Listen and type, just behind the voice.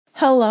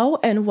Hello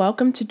and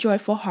welcome to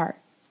Joyful Heart,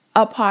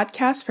 a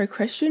podcast for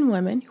Christian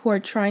women who are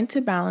trying to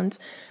balance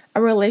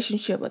a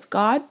relationship with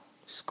God,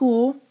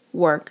 school,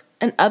 work,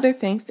 and other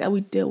things that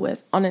we deal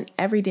with on an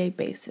everyday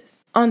basis.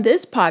 On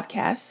this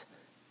podcast,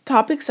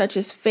 topics such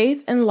as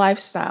faith and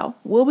lifestyle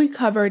will be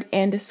covered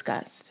and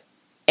discussed.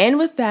 And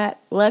with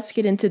that, let's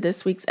get into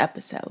this week's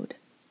episode.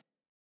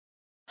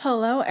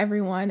 Hello,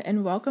 everyone,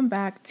 and welcome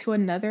back to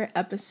another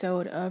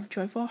episode of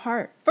Joyful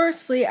Heart.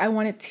 Firstly, I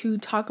wanted to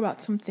talk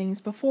about some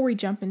things before we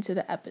jump into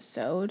the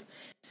episode.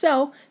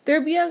 So,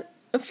 there'll be a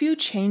few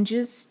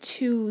changes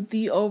to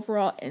the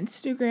overall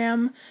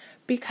Instagram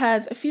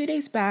because a few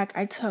days back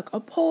I took a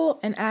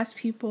poll and asked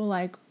people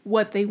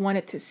what they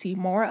wanted to see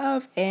more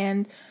of,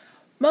 and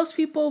most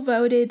people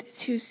voted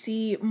to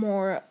see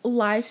more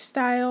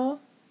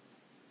lifestyle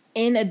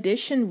in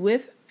addition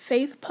with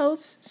faith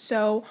posts.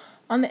 So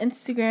on the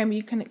Instagram,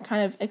 you can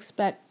kind of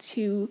expect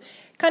to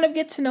kind of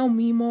get to know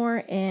me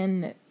more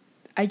and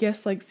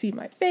see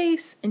my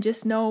face and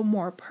just know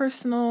more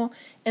personal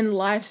and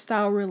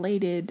lifestyle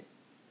related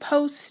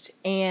posts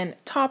and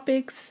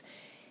topics.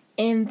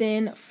 And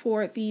then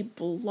for the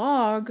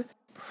blog,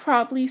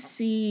 probably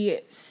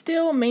see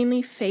still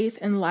mainly faith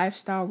and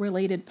lifestyle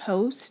related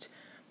posts,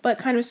 but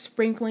kind of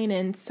sprinkling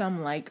in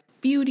some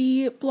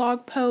beauty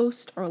blog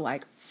post or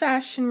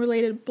fashion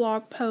related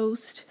blog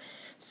post.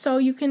 So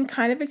you can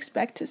kind of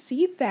expect to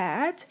see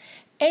that.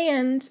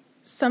 And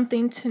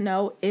something to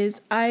note is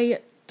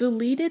I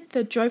deleted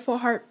the Joyful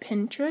Heart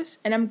Pinterest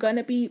and I'm going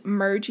to be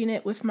merging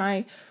it with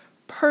my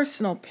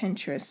personal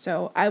Pinterest.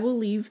 So I will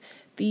leave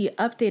the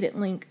updated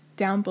link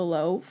down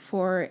below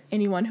for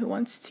anyone who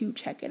wants to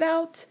check it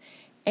out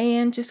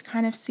and just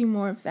kind of see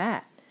more of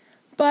that.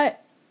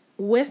 But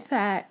with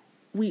that,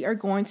 we are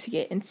going to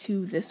get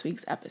into this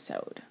week's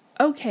episode.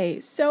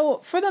 Okay,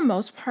 so for the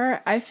most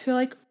part, I feel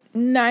like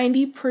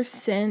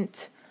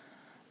 90%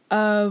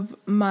 of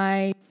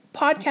my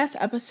podcast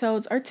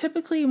episodes are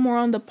typically more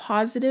on the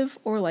positive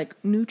or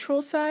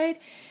neutral side,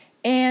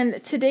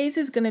 and today's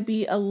is going to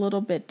be a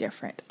little bit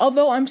different.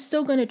 Although I'm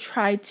still going to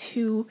try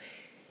to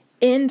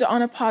end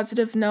on a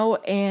positive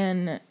note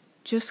and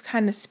just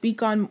kind of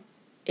speak on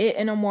it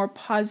in a more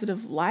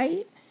positive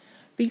light,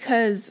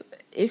 because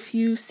if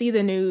you see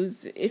the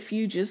news, if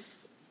you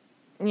just,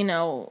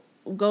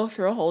 go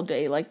through a whole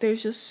day,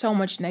 there's just so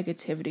much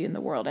negativity in the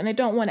world, and I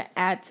don't want to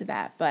add to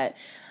that, but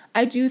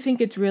I do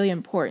think it's really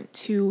important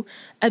to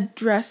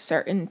address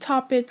certain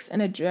topics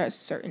and address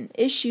certain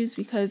issues,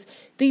 because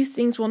these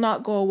things will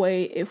not go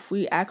away if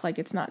we act like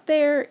it's not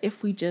there,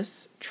 if we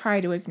just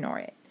try to ignore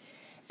it.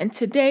 And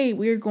today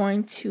we're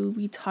going to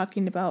be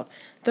talking about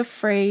the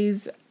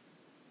phrase,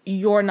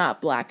 "you're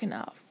not black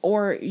enough,"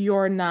 or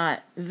 "you're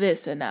not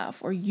this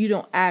enough," or "you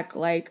don't act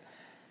like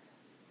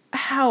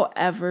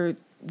however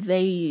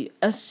they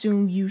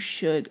assume you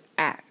should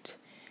act."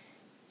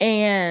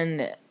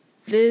 And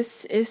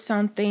this is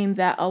something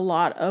that a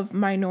lot of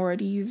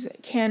minorities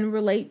can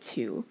relate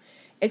to,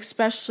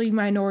 especially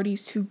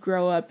minorities who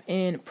grow up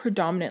in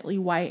predominantly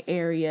white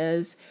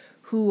areas,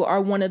 who are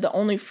one of the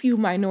only few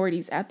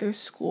minorities at their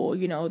school.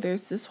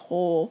 There's this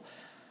whole,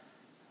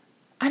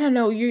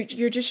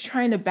 you're just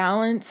trying to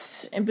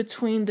balance in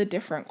between the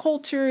different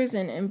cultures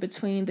and in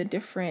between the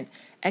different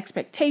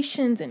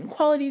expectations and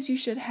qualities you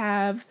should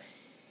have.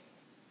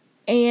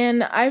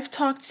 And I've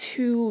talked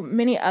to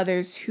many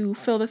others who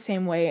feel the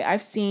same way.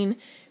 I've seen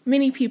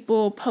many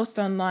people post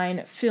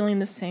online feeling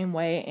the same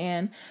way.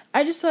 And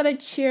I just thought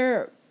I'd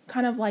share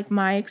kind of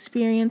my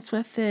experience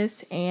with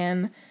this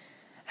and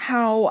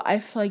how I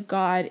feel like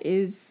God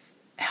is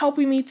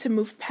helping me to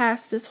move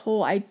past this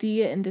whole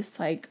idea and this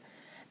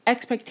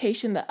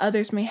expectation that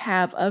others may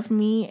have of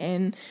me.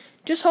 And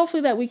just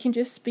hopefully that we can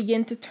just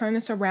begin to turn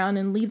this around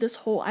and leave this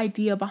whole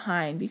idea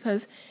behind,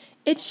 because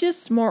it's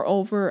just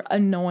moreover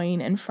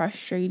annoying and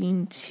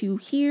frustrating to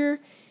hear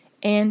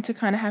and to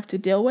kind of have to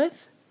deal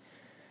with.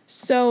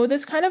 So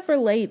this kind of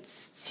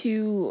relates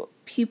to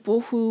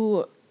people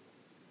who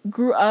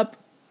grew up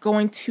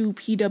going to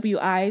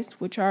PWIs,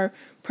 which are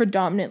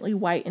predominantly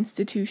white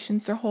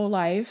institutions, their whole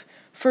life.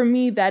 For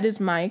me, that is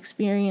my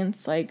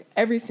experience.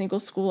 Every single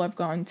school I've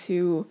gone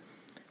to,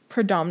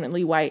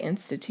 predominantly white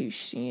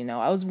institution.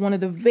 I was one of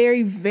the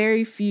very,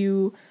 very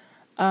few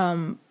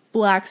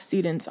Black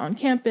students on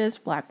campus,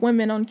 Black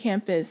women on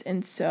campus,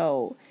 and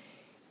so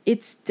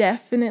it's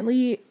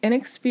definitely an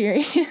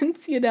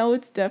experience,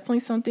 it's definitely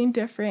something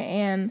different.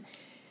 And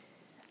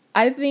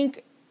I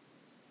think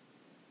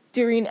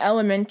during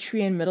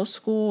elementary and middle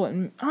school,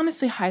 and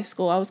honestly high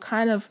school, I was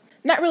kind of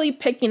not really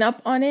picking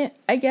up on it,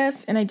 I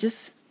guess, and I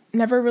just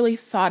never really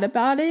thought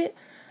about it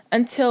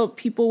until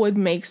people would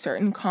make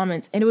certain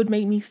comments, and it would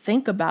make me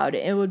think about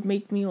it. It would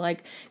make me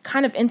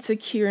kind of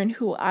insecure in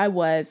who I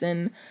was,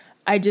 and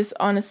I just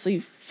honestly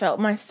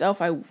felt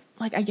myself, I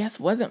guess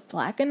wasn't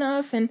Black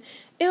enough, and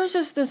it was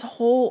just this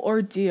whole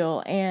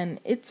ordeal, and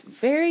it's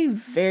very,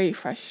 very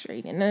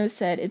frustrating. And as I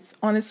said, it's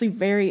honestly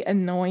very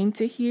annoying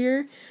to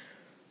hear,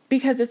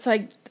 because it's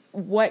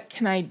what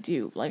can I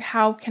do?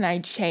 How can I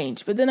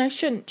change? But then I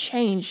shouldn't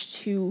change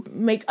to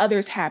make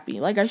others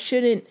happy. I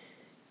shouldn't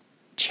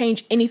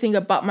change anything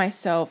about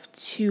myself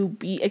to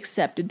be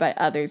accepted by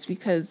others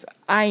because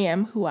I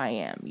am who I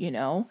am, you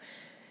know?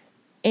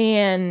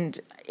 And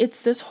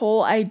it's this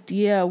whole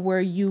idea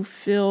where you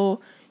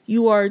feel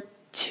you are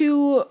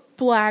too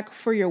black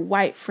for your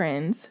white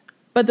friends,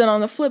 but then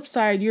on the flip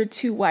side, you're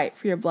too white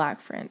for your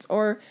black friends,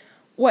 or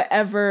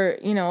whatever,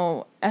 you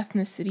know,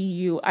 ethnicity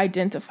you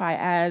identify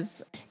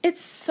as.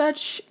 It's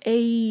such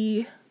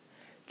a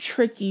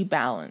tricky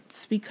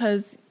balance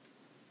because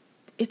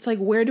it's like,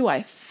 where do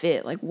I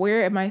fit? Like,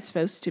 where am I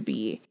supposed to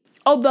be?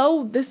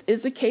 Although this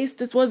is the case,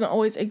 this wasn't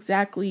always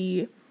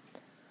exactly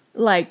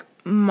like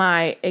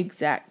my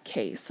exact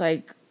case.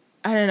 Like,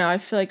 I don't know, I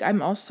feel like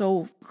I'm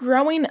also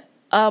growing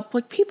up,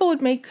 like people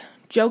would make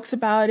jokes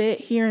about it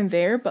here and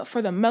there, but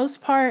for the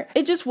most part,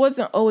 it just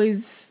wasn't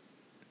always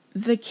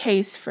the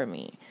case for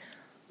me.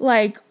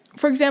 Like,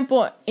 for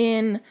example,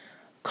 in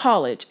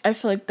college, I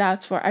feel like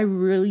that's where I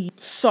really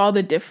saw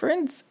the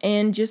difference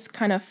and just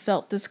kind of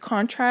felt this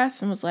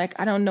contrast and was like,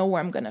 I don't know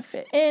where I'm gonna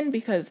fit in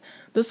because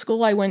the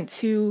school I went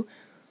to,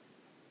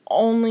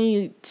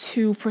 only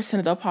 2%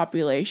 of the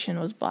population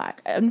was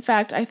black. In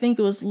fact, I think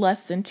it was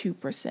less than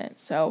 2%.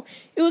 So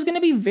it was going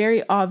to be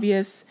very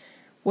obvious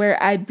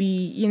where I'd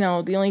be, you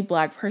know, the only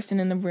black person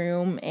in the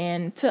room.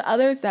 And to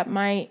others, that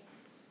might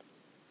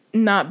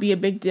not be a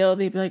big deal.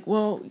 They'd be like,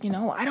 well, you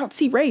know, I don't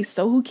see race,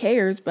 so who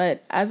cares?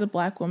 But as a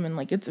black woman,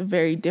 like, it's a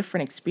very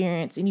different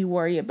experience, and you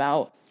worry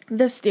about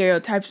the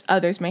stereotypes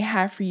others may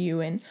have for you,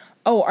 and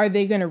oh, are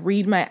they going to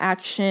read my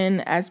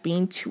action as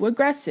being too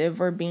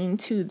aggressive or being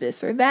too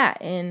this or that?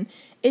 And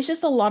it's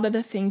just a lot of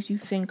the things you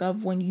think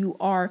of when you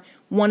are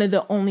one of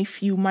the only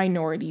few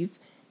minorities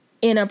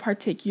in a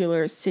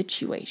particular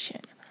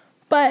situation.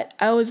 But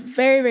I was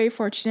very, very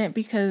fortunate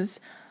because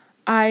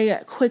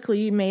I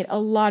quickly made a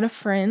lot of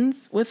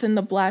friends within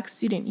the Black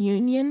Student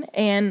Union,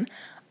 and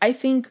I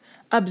think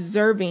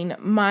observing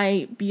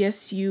my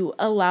BSU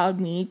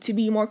allowed me to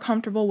be more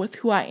comfortable with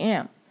who I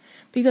am.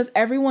 Because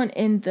everyone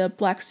in the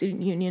Black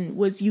Student Union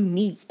was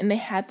unique and they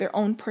had their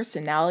own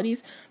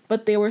personalities,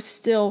 but they were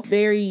still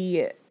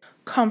very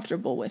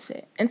comfortable with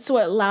it. And so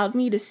it allowed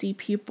me to see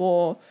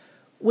people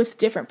with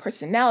different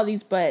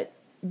personalities, but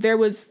there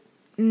was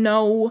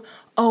no,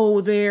 oh,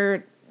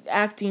 they're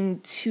acting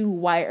too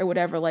white or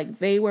whatever. Like,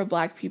 they were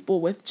black people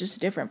with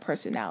just different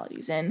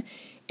personalities. And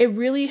it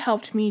really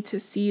helped me to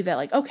see that,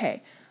 like,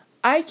 okay,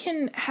 I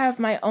can have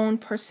my own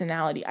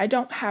personality. I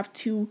don't have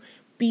to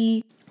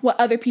be what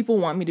other people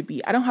want me to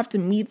be. I don't have to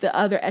meet the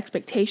other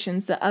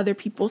expectations that other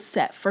people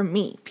set for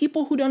me.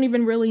 People who don't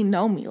even really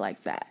know me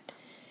like that.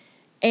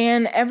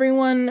 And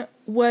everyone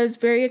was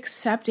very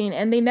accepting,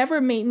 and they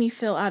never made me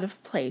feel out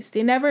of place.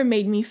 They never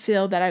made me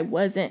feel that I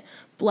wasn't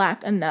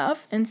black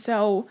enough. And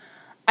so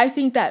I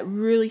think that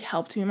really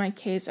helped me in my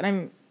case. And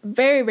I'm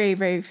very, very,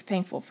 very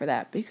thankful for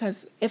that,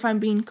 because if I'm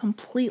being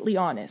completely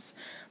honest,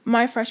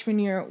 my freshman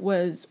year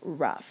was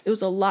rough. It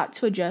was a lot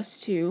to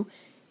adjust to.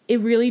 It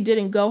really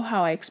didn't go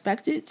how I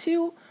expected it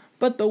to,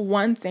 but the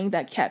one thing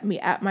that kept me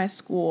at my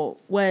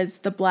school was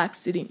the Black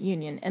Student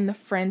Union and the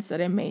friends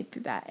that I made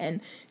through that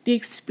and the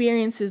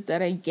experiences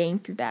that I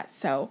gained through that.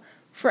 So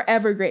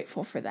forever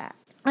grateful for that.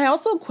 I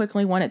also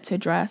quickly wanted to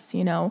address,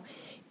 you know,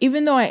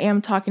 even though I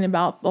am talking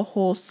about the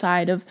whole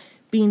side of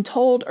being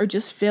told or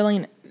just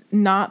feeling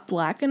not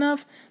black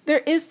enough,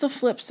 there is the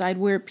flip side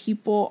where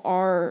people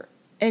are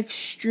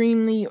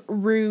extremely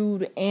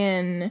rude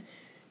and,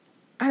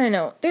 I don't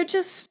know, they're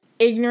just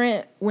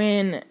ignorant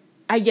when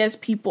I guess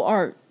people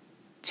are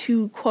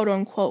too quote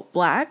unquote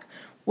black,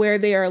 where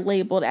they are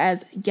labeled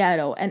as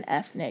ghetto and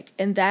ethnic.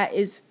 And that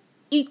is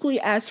equally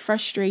as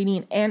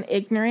frustrating and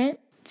ignorant,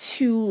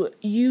 to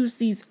use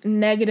these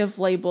negative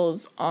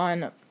labels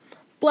on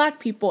black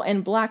people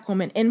and black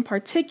women in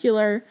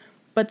particular.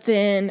 But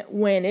then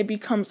when it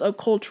becomes a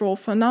cultural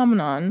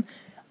phenomenon,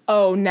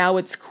 oh, now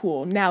it's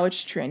cool, now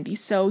it's trendy.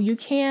 So you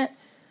can't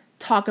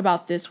talk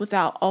about this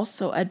without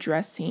also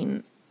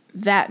addressing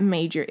that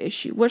major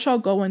issue, which I'll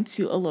go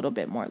into a little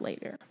bit more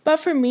later. But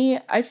for me,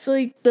 I feel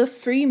like the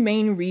three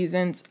main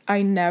reasons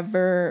I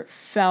never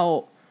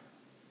felt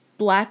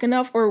black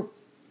enough, or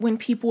when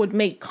people would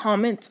make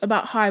comments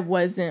about how I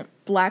wasn't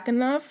black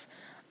enough,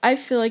 I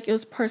feel like it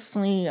was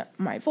personally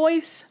my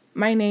voice,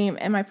 my name,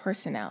 and my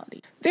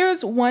personality. There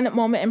was one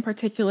moment in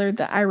particular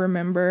that I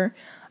remember.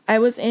 I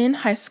was in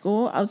high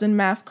school, I was in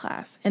math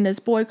class, and this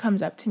boy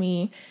comes up to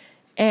me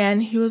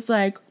and he was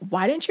like,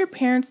 why didn't your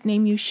parents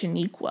name you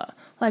Shaniqua?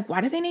 Like,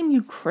 why did they name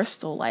you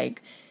Crystal?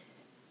 Like,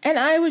 and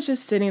I was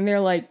just sitting there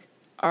like,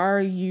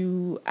 are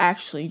you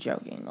actually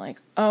joking?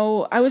 Like,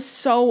 oh, I was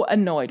so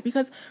annoyed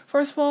because,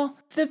 first of all,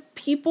 the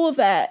people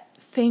that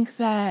think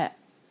that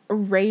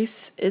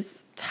race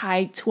is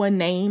tied to a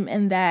name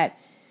and that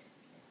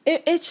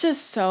it's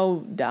just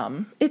so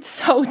dumb. It's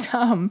so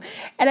dumb.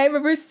 And I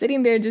remember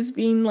sitting there just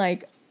being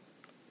like,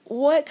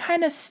 what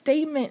kind of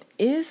statement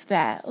is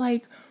that?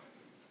 Like,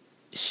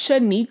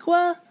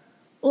 Shaniqua?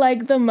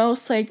 Like, the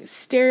most, like,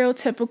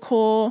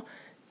 stereotypical,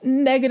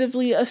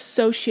 negatively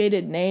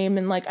associated name.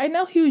 And, like, I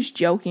know he was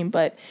joking,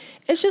 but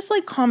it's just,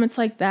 like, comments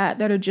like that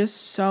that are just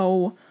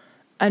so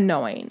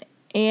annoying.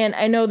 And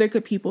I know there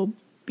could people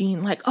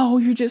being like, oh,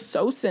 you're just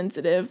so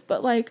sensitive.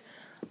 But like,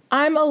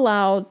 I'm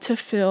allowed to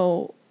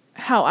feel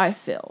how I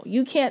feel.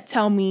 You can't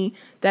tell me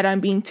that I'm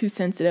being too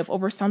sensitive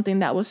over something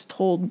that was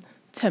told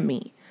to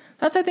me.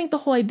 That's, I think, the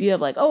whole idea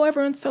of like, oh,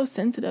 everyone's so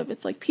sensitive.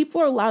 It's like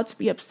people are allowed to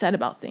be upset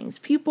about things.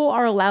 People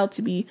are allowed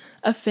to be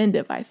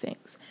offended by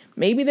things.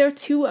 Maybe they're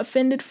too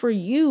offended for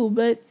you,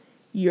 but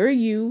you're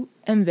you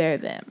and they're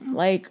them.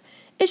 Like,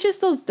 it's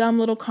just those dumb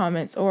little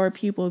comments, or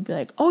people would be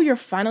like, oh, you're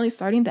finally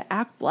starting to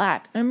act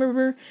black. And I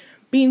remember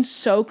being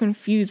so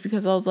confused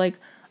because I was like,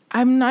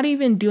 I'm not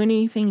even doing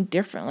anything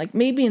different. Like,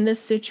 maybe in this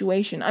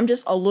situation, I'm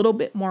just a little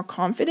bit more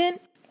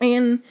confident.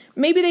 And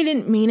maybe they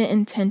didn't mean it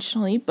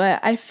intentionally,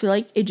 but I feel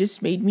like it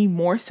just made me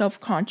more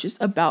self-conscious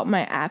about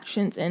my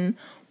actions and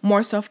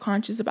more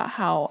self-conscious about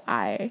how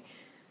I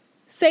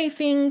say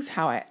things,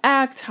 how I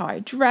act, how I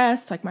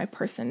dress, like my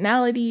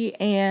personality.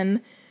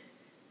 And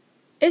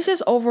it's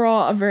just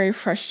overall a very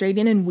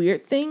frustrating and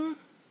weird thing,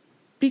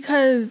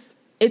 because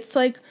it's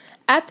like,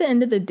 at the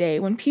end of the day,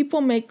 when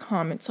people make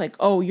comments like,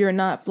 oh, you're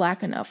not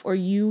black enough, or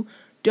you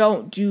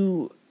don't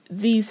do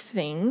these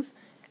things,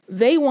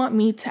 they want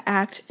me to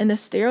act in the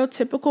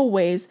stereotypical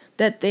ways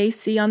that they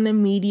see on the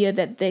media,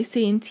 that they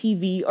see in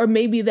TV, or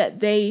maybe that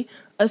they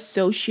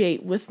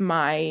associate with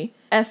my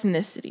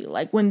ethnicity.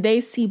 Like, when they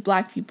see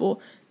black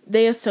people,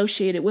 they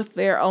associate it with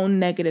their own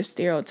negative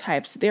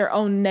stereotypes, their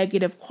own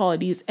negative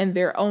qualities, and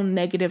their own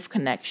negative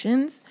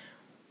connections,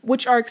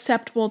 which are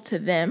acceptable to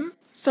them.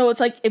 So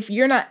it's like, if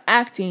you're not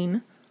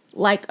acting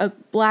like a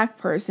black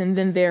person,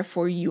 then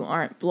therefore you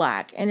aren't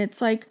black. And it's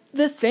like,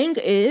 the thing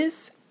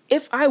is,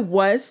 if I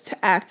was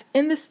to act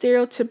in the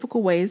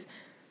stereotypical ways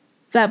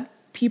that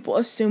people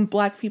assume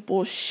black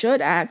people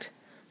should act,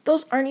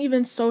 those aren't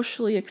even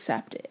socially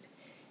accepted.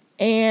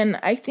 And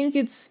I think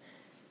it's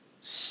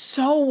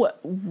so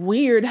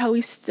weird how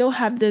we still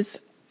have this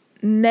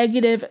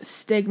negative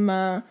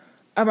stigma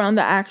around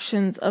the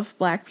actions of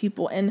black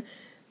people and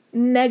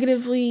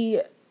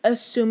negatively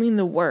assuming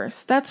the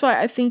worst. That's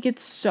why I think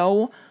it's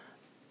so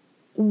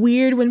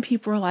weird when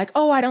people are like,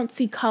 oh, I don't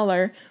see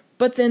color,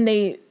 but then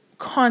they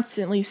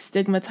constantly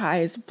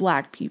stigmatize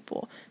black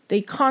people.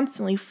 They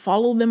constantly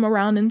follow them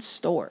around in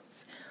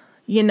stores.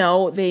 You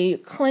know, they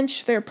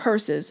clench their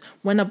purses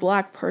when a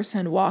black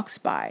person walks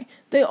by.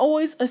 They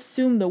always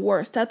assume the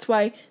worst. That's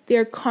why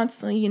they're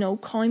constantly,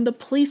 calling the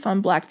police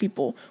on black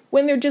people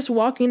when they're just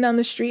walking down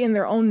the street in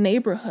their own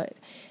neighborhood.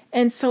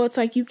 And so it's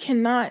like, you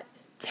cannot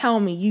tell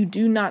me you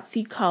do not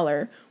see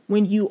color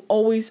when you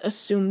always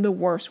assume the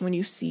worst when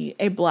you see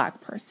a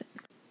black person.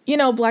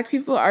 Black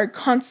people are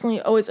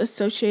constantly always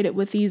associated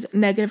with these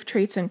negative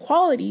traits and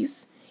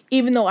qualities,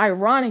 even though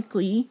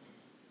ironically,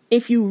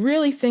 if you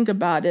really think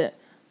about it,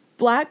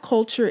 black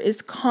culture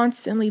is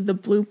constantly the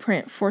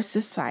blueprint for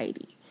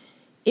society.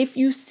 If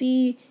you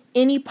see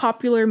any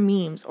popular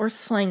memes or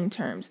slang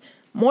terms,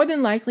 more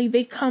than likely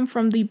they come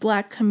from the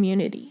black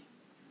community.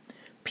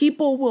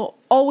 People will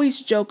always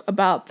joke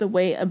about the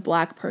way a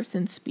black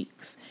person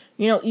speaks.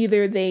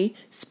 Either they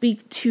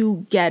speak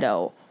too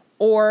ghetto,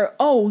 or,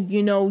 oh,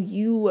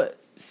 you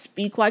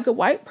speak like a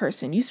white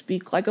person. You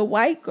speak like a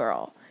white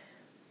girl.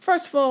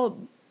 First of all,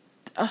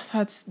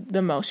 that's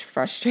the most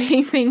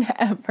frustrating thing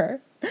ever.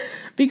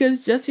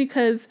 Because just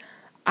because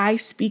I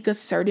speak a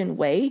certain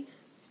way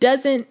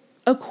doesn't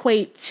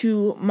equate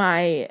to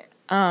my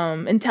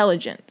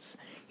intelligence.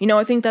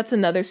 I think that's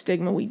another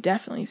stigma we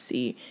definitely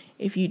see.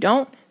 If you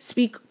don't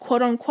speak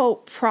quote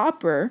unquote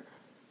proper,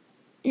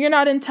 you're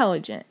not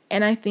intelligent.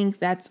 And I think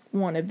that's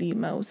one of the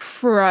most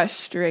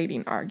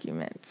frustrating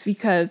arguments,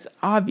 because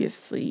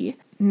obviously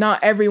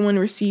not everyone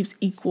receives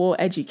equal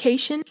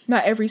education.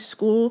 Not every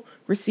school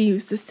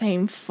receives the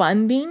same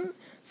funding.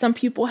 Some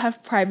people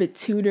have private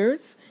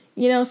tutors.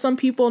 Some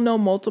people know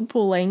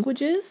multiple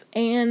languages.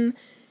 And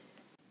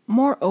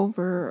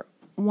moreover,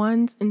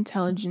 one's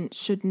intelligence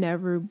should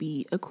never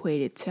be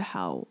equated to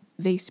how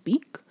they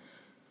speak.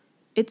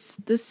 It's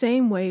the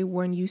same way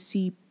when you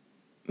see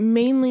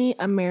mainly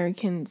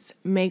Americans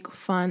make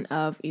fun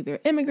of either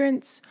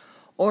immigrants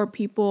or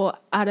people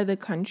out of the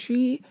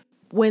country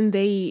when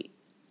they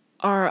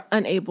are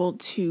unable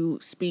to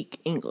speak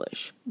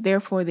English.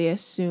 Therefore, they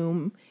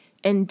assume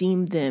and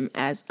deem them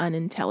as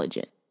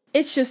unintelligent.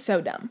 It's just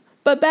so dumb.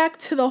 But back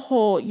to the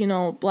whole,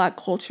 black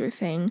culture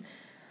thing.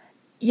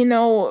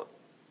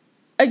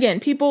 Again,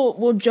 people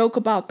will joke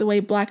about the way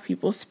black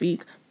people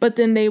speak, but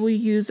then they will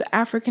use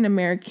African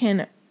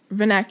American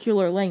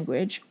vernacular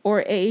language,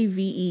 or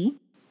AAVE,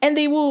 and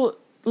they will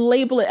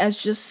label it as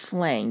just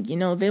slang.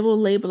 They will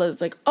label it as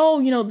like,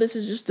 oh, this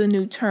is just the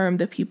new term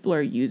that people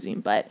are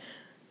using. But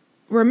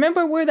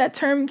remember where that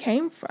term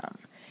came from.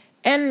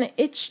 And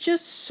it's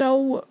just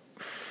so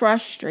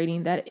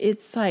frustrating that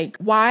it's like,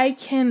 why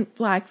can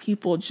black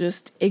people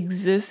just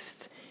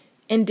exist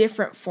in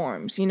different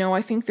forms?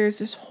 I think there's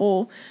this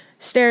whole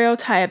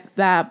stereotype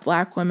that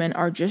black women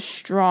are just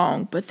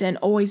strong, but then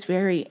always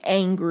very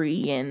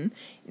angry and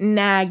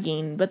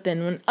nagging. But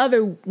then when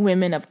other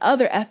women of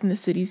other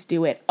ethnicities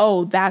do it,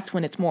 that's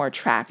when it's more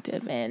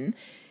attractive. And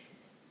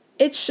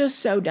it's just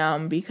so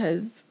dumb,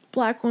 because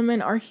Black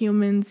women are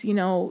humans, you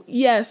know,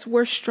 yes,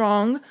 we're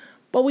strong,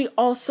 but we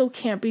also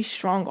can't be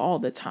strong all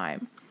the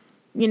time.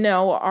 You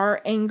know,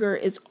 our anger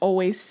is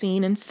always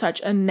seen in such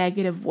a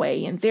negative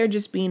way, and they're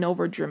just being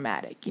over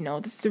dramatic. You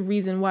know, this is the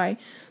reason why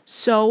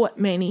so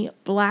many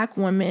Black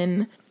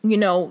women, you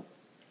know,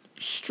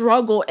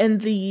 struggle in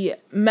the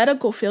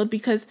medical field,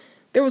 because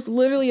there was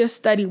literally a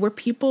study where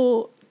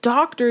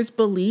doctors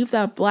believed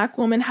that Black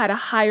women had a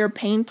higher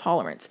pain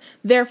tolerance.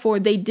 Therefore,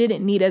 they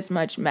didn't need as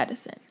much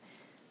medicine.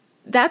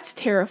 That's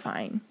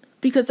terrifying,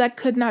 because that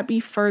could not be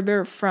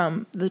further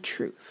from the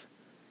truth.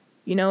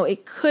 You know,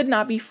 it could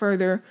not be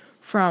further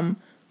from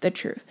the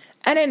truth.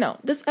 And I know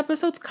this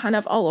episode's kind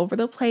of all over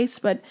the place,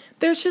 but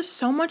there's just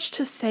so much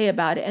to say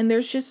about it. And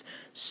there's just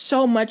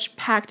so much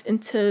packed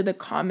into the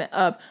comment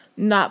of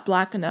not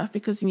Black enough,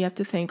 because you have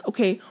to think,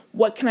 okay,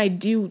 what can I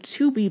do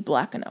to be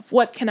Black enough?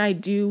 What can I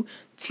do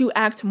to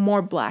act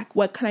more Black?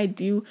 What can I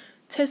do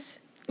to,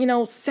 you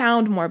know,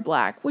 sound more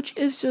Black? Which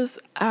is just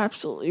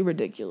absolutely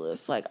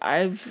ridiculous. Like,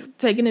 I've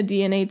taken a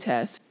DNA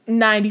test,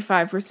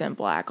 95%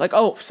 Black. Like,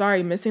 oh,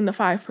 sorry, missing the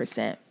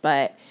 5%.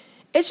 But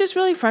it's just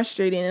really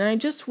frustrating, and I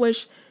just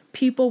wish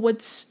people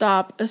would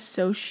stop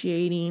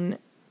associating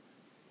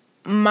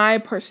my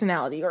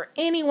personality or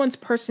anyone's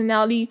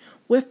personality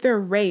with their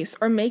race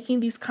or making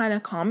these kind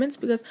of comments,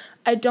 because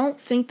I don't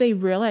think they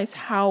realize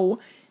how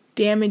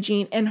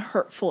damaging and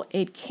hurtful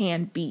it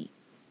can be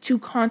to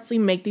constantly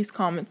make these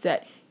comments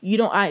that you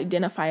don't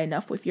identify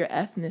enough with your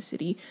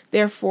ethnicity,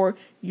 therefore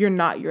you're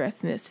not your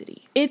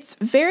ethnicity. It's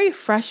very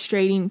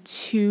frustrating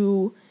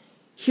to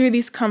hear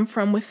these come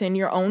from within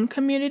your own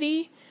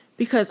community,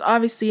 because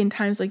obviously in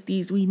times like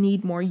these, we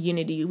need more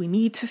unity. We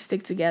need to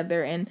stick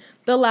together. And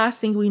the last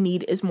thing we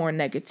need is more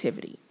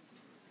negativity.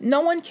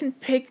 No one can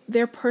pick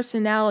their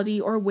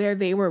personality or where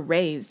they were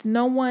raised.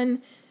 No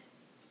one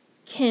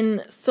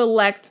can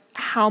select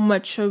how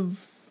much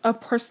of a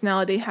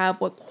personality they have,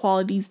 what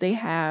qualities they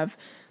have,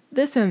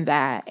 this and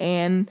that.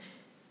 And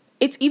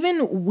it's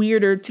even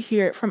weirder to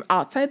hear it from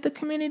outside the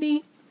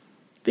community,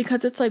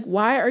 because it's like,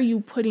 why are you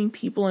putting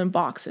people in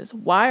boxes?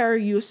 Why are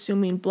you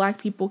assuming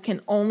Black people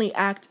can only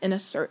act in a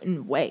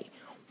certain way?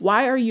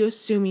 Why are you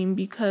assuming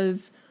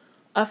because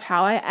of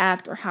how I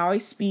act or how I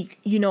speak,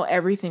 you know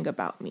everything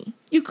about me?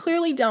 You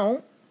clearly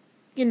don't,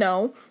 you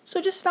know?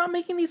 So just stop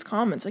making these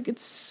comments. Like,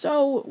 it's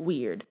so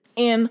weird.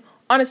 And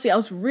honestly, I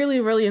was really,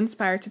 really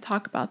inspired to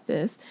talk about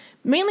this,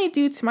 mainly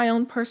due to my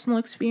own personal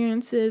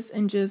experiences,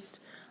 and just,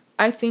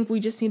 I think we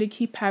just need to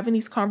keep having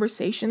these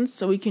conversations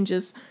so we can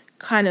just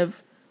kind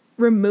of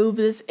remove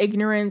this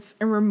ignorance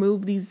and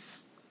remove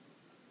these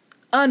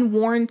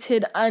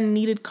unwarranted,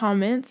 unneeded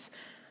comments.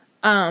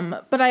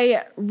 But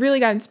I really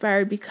got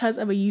inspired because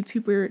of a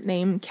YouTuber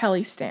named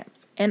Kelly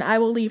Stamps, and I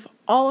will leave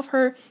all of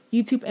her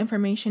YouTube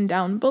information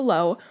down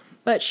below.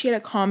 But she had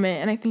a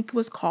comment, and I think it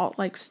was called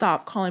like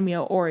 "Stop calling me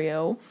a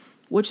Oreo,"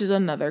 which is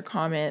another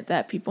comment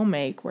that people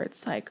make where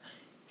it's like,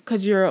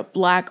 because you're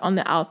Black on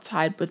the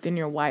outside, but then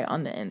you're white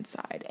on the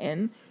inside.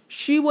 And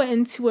she went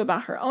into it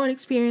about her own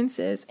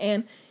experiences,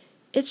 and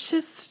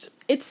it's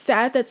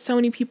sad that so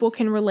many people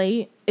can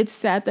relate. It's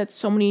sad that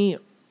so many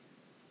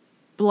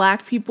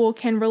Black people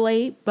can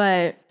relate,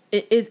 but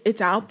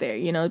it's out there.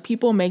 You know,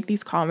 people make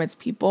these comments.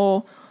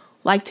 People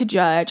like to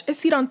judge. I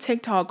see it on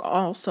TikTok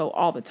also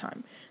all the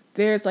time.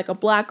 There's like a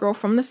Black girl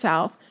from the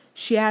South.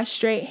 She has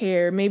straight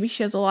hair. Maybe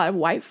she has a lot of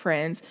white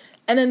friends.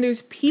 And then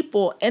there's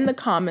people in the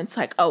comments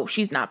like, oh,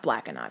 she's not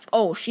Black enough.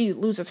 Oh, she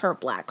loses her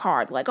Black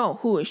card. Like, oh,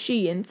 who is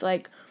she? And it's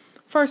like,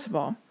 first of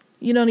all,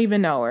 you don't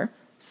even know her.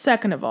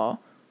 Second of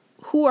all,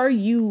 who are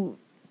you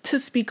to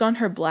speak on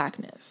her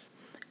Blackness?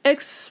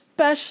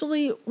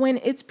 Especially when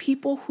it's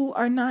people who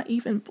are not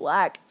even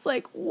Black. It's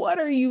like, what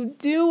are you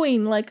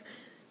doing? Like,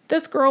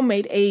 this girl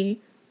made a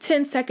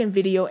 10-second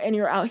video and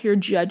you're out here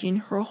judging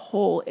her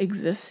whole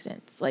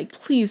existence. Like,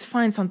 please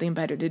find something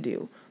better to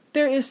do.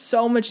 There is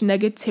so much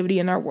negativity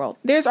in our world.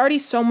 There's already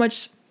so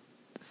much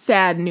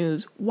sad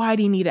news. Why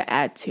do you need to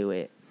add to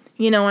it?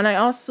 You know, and I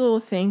also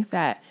think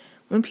that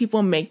when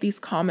people make these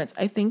comments,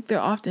 I think they're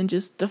often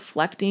just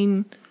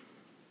deflecting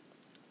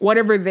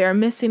whatever they're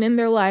missing in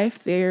their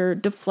life. They're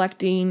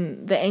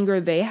deflecting the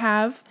anger they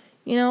have,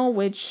 you know,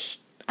 which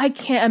I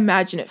can't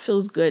imagine it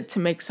feels good to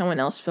make someone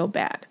else feel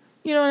bad.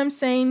 You know what I'm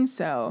saying?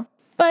 So,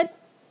 but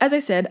as I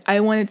said, I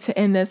wanted to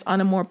end this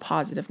on a more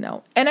positive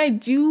note. And I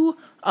do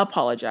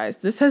apologize.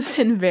 This has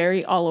been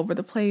very all over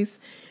the place.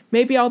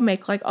 Maybe I'll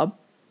make like a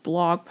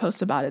blog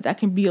post about it that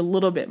can be a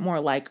little bit more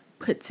like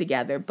put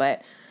together,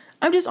 but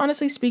I'm just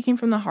honestly speaking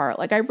from the heart.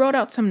 Like, I wrote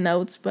out some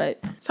notes,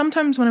 but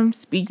sometimes when I'm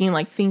speaking,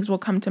 like, things will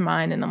come to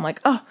mind and I'm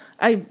like, oh,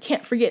 I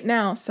can't forget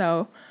now.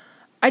 So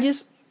I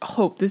just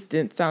hope this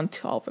didn't sound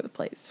too all over the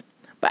place.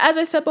 But as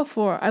I said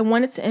before, I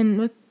wanted to end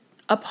with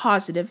a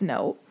positive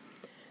note.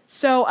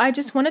 So I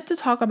just wanted to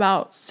talk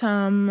about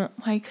some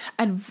like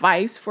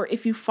advice for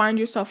if you find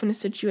yourself in a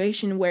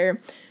situation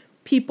where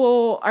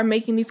people are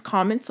making these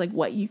comments, like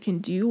what you can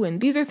do.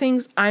 And these are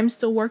things I'm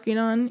still working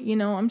on. You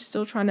know, I'm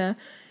still trying to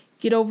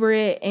get over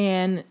it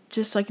and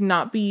just like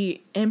not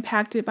be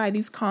impacted by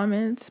these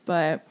comments.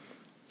 But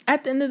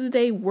at the end of the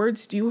day,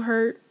 words do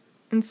hurt.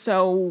 And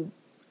so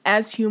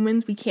as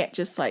humans, we can't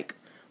just like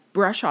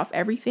brush off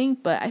everything.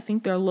 But I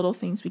think there are little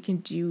things we can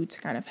do to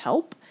kind of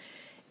help.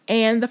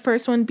 And the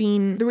first one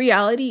being, the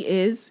reality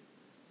is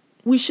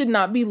we should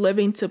not be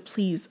living to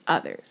please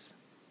others.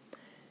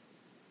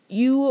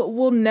 You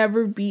will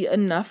never be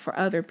enough for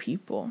other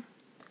people.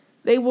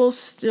 They will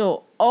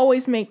still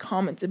always make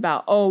comments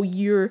about, oh,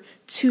 you're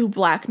too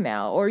black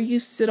now, or you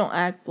still don't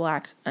act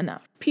black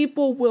enough.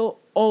 People will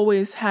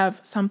always have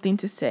something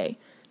to say.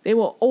 They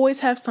will always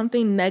have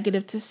something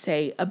negative to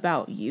say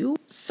about you.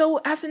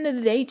 So at the end of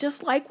the day,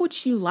 just like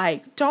what you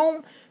like.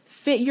 Don't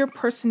fit your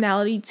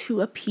personality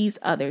to appease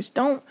others.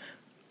 Don't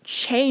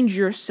change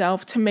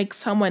yourself to make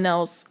someone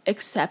else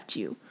accept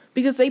you,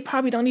 because they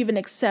probably don't even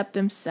accept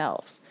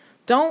themselves.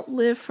 Don't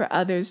live for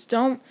others.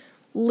 Don't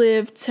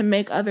live to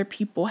make other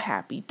people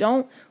happy.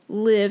 Don't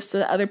live so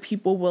that other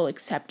people will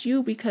accept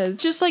you, because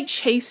just like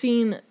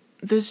chasing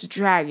this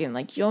dragon,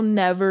 like you'll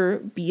never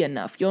be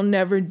enough. You'll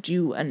never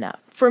do enough.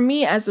 For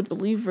me as a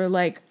believer,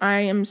 like I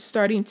am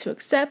starting to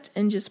accept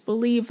and just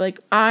believe like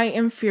I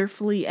am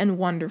fearfully and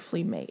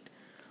wonderfully made.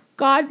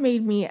 God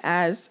made me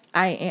as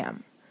I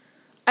am.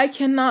 I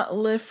cannot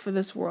live for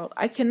this world.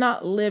 I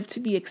cannot live to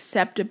be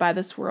accepted by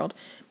this world,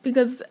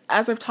 because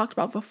as I've talked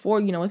about before,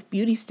 with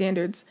beauty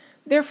standards,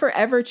 they're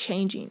forever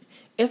changing.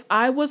 If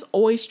I was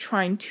always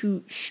trying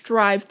to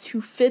strive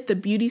to fit the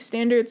beauty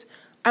standards,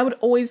 I would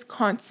always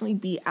constantly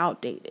be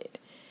outdated.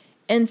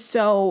 And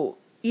so,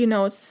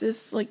 it's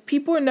just like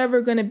people are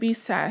never going to be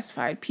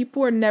satisfied.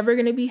 People are never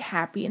going to be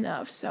happy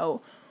enough.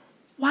 So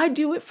why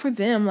do it for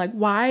them? Like,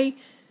 why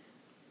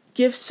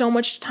give so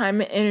much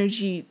time and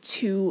energy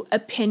to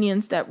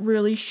opinions that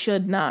really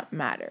should not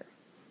matter?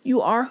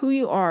 You are who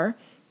you are.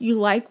 You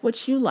like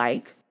what you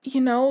like.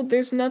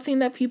 There's nothing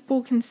that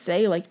people can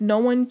say. Like, no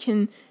one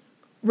can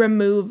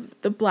remove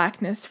the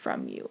blackness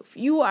from you. If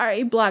you are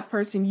a black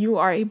person, you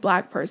are a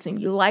black person.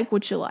 You like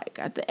what you like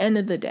at the end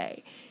of the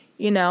day,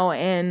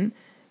 and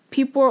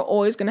people are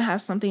always going to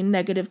have something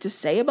negative to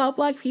say about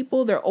black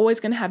people. They're always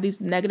going to have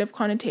these negative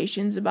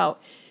connotations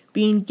about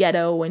being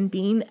ghetto and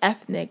being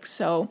ethnic.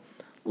 So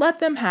let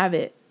them have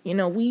it.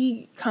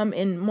 We come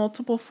in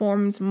multiple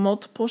forms,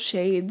 multiple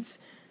shades.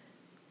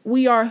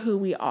 We are who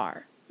we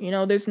are.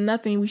 There's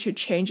nothing we should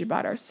change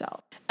about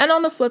ourselves. And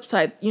on the flip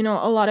side, a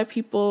lot of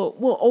people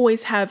will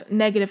always have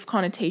negative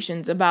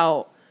connotations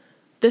about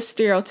the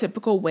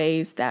stereotypical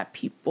ways that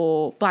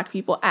black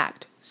people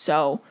act.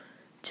 So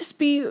just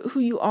be who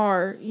you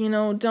are,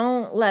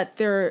 don't let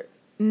their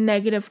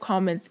negative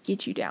comments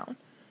get you down.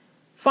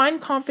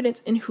 Find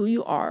confidence in who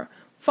you are.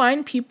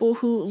 Find people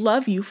who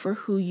love you for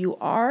who you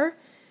are,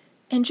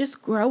 and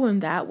just grow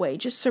in that way.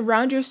 Just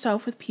surround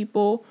yourself with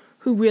people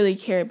who really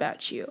care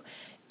about you.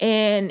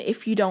 And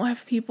if you don't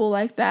have people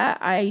like that,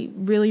 I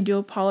really do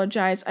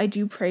apologize. I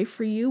do pray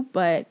for you.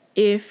 But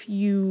if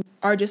you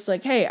are just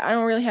like, hey, I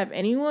don't really have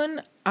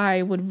anyone,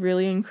 I would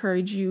really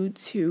encourage you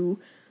to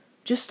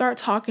just start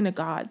talking to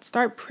God.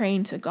 Start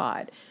praying to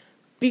God.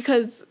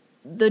 Because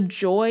the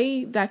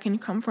joy that can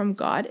come from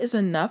God is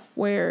enough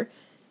where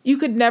you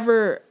could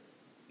never,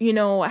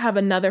 have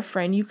another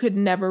friend. You could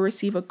never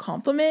receive a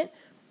compliment.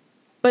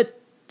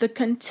 But the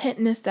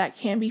contentness that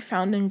can be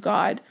found in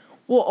God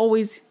will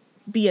always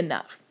be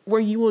enough. Where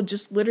you will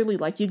just literally,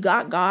 like, you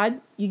got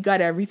God, you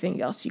got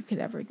everything else you could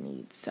ever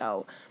need.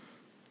 So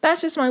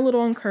that's just my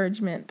little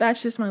encouragement.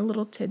 That's just my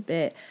little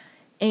tidbit.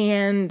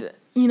 And,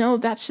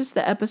 that's just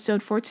the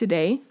episode for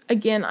today.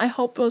 Again, I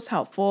hope it was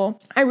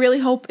helpful. I really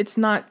hope it's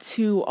not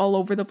too all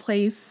over the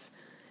place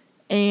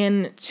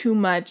and too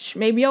much.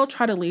 Maybe I'll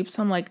try to leave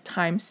some, like,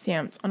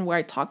 timestamps on where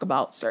I talk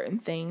about certain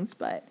things.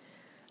 But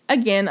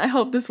again, I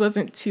hope this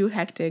wasn't too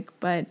hectic,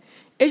 but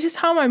it's just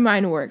how my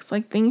mind works.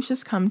 Like, things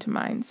just come to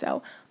mind.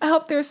 So I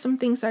hope there's some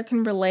things that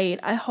can relate.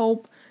 I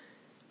hope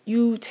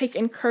you take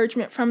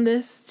encouragement from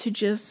this to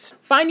just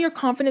find your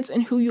confidence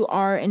in who you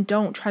are and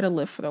don't try to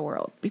live for the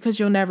world, because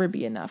you'll never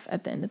be enough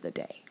at the end of the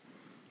day.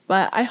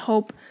 But I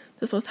hope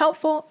this was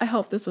helpful. I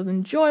hope this was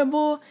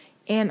enjoyable.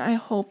 And I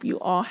hope you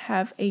all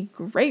have a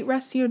great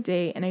rest of your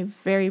day and a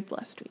very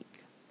blessed week.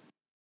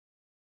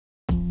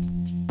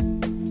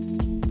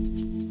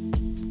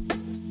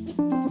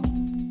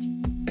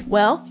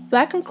 Well,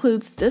 that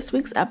concludes this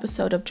week's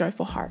episode of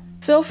Joyful Heart.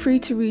 Feel free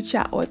to reach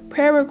out with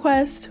prayer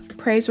requests,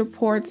 praise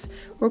reports,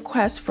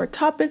 requests for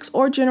topics,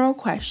 or general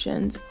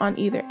questions on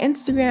either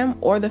Instagram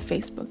or the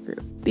Facebook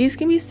group. These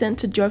can be sent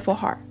to Joyful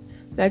Heart.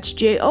 That's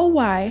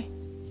JoyfulHeart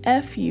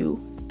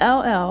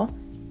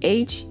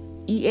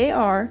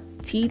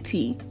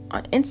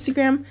on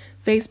Instagram,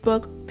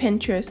 Facebook,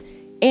 Pinterest,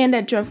 and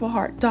at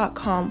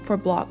joyfulheart.com for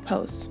blog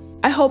posts.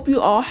 I hope you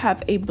all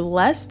have a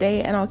blessed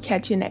day, and I'll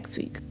catch you next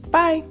week.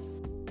 Bye!